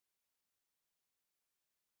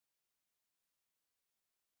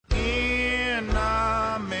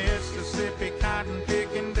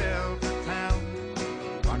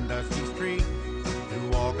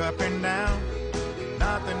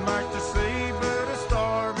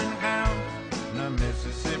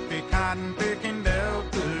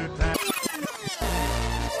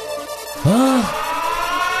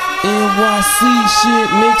NYC shit,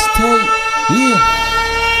 mixtape, yeah.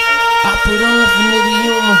 I put on for nigga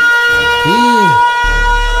yuma, yeah,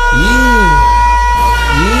 yeah,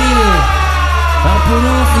 yeah. I put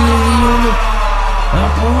on for nigga yuma, I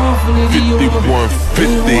put on for nigga yuma.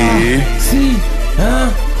 5150. See,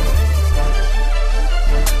 huh?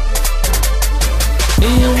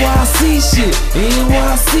 NYC shit,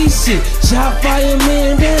 NYC shit. Shot fire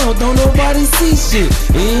man down, don't nobody see shit.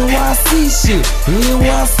 NYC shit,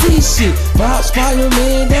 NYC shit. Box fire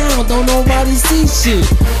man down, don't nobody see shit.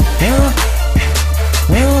 Huh?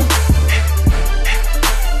 Huh?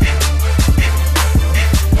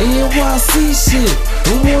 NYC shit,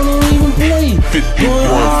 we won't even play. Going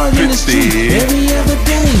hard in the street every other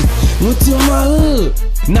day. Look to my hood,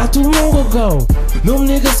 not too long ago. Them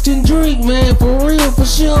niggas can drink, man, for real, for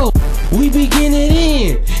sure. We be getting it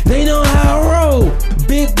in, they know how I roll.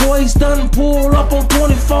 Big boys done pulled up on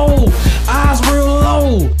 24, eyes real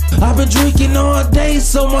low. I been drinking all day,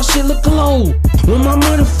 so my shit look low. When my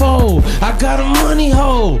money fold, I got a money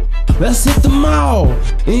hole. Let's hit the mall.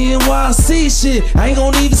 NYC shit, I ain't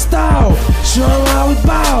gon' need a style. Show 'em how we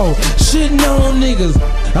bow. Shitting on niggas,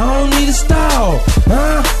 I don't need a style.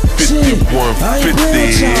 Huh? Shit, I ain't playing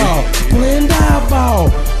with y'all. Playing die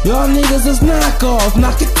ball. Y'all niggas is knockoff,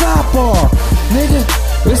 knock your top off. Nigga,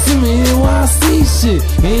 listen me, NYC shit,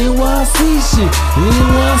 NYC shit,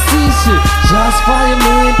 NYC shit. Shots fire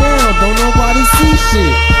man down, don't nobody see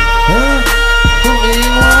shit. Huh? From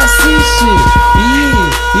NYC shit,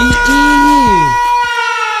 yeah,